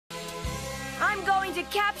I'm going to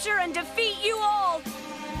capture and defeat you all!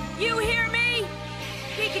 You hear me?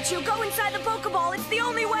 Pikachu, go inside the Pokeball, it's the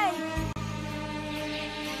only way!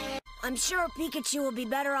 I'm sure Pikachu will be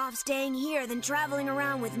better off staying here than traveling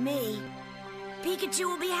around with me. Pikachu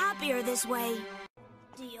will be happier this way.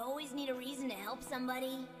 Do you always need a reason to help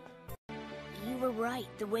somebody? You were right,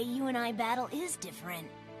 the way you and I battle is different.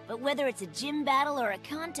 But whether it's a gym battle or a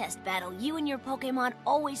contest battle, you and your Pokémon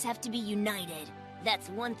always have to be united. That's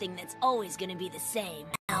one thing that's always gonna be the same.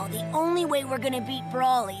 Now, the only way we're gonna beat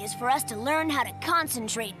Brawly is for us to learn how to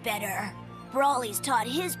concentrate better. Brawly's taught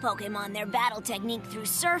his Pokémon their battle technique through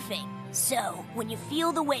surfing. So, when you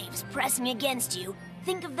feel the waves pressing against you,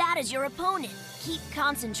 think of that as your opponent. Keep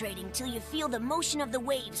concentrating till you feel the motion of the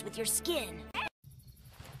waves with your skin.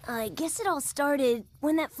 I guess it all started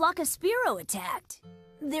when that flock of Spearow attacked.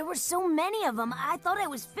 There were so many of them, I thought I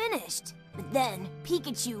was finished. But then,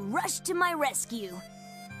 Pikachu rushed to my rescue.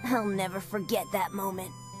 I'll never forget that moment.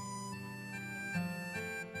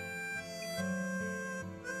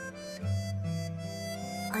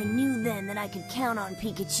 I knew then that I could count on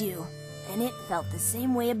Pikachu, and it felt the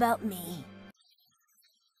same way about me.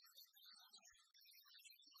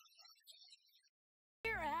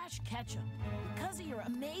 Dear Ash Ketchum, because of your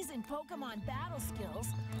amazing Pokemon battle skills,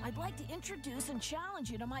 I'd like to introduce and challenge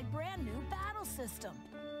you to my brand new battle system.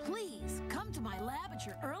 Please, come to my lab at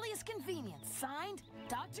your earliest convenience. Signed,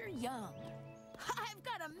 Dr. Young. I've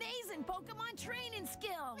got amazing Pokemon training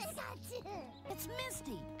skills! It's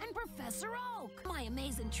Misty and Professor Oak! My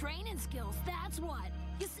amazing training skills, that's what!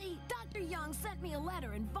 You see, Dr. Young sent me a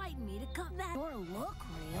letter inviting me to come. That sure look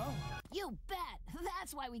real. You bet!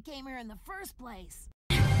 That's why we came here in the first place.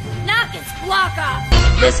 Knock its block off!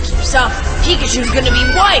 This keeps up, Pikachu's gonna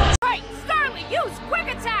be wiped! Right, Starly, use Quick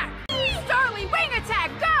Attack! Starly, Wing Attack,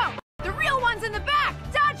 go! The real one's in the back!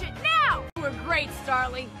 Dodge it now! You were great,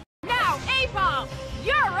 Starly! Now, A-Bomb!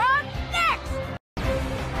 You're up next!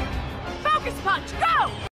 Focus Punch,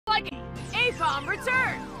 go! Like A-Bomb,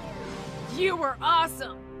 return! You were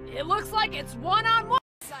awesome! It looks like it's one-on-one!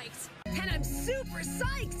 Psyched! And I'm super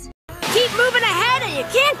psyched! Keep moving ahead and you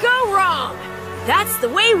can't go wrong! That's the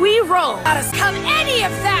way we roll! Not us come any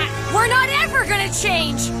of that! We're not ever gonna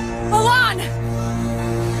change! Alon!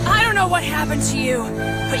 I don't know what happened to you,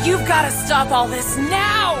 but you've gotta stop all this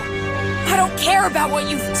now! I don't care about what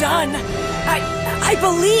you've done. I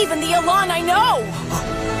believe in the Alon I know.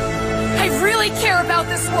 I really care about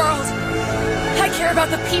this world. I care about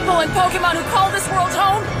the people and Pokemon who call this world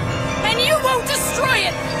home. And you won't destroy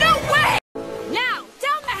it. No way! Now,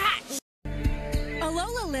 down the hatch.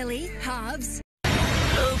 Alola, Lily. Hobbs.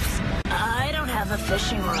 Oops, I don't have a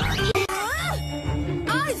fishing rod.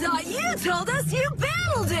 I thought you told us you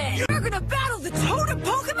battled it. You're gonna battle the totem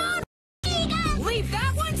Pokemon? Leave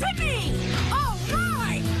that one to me!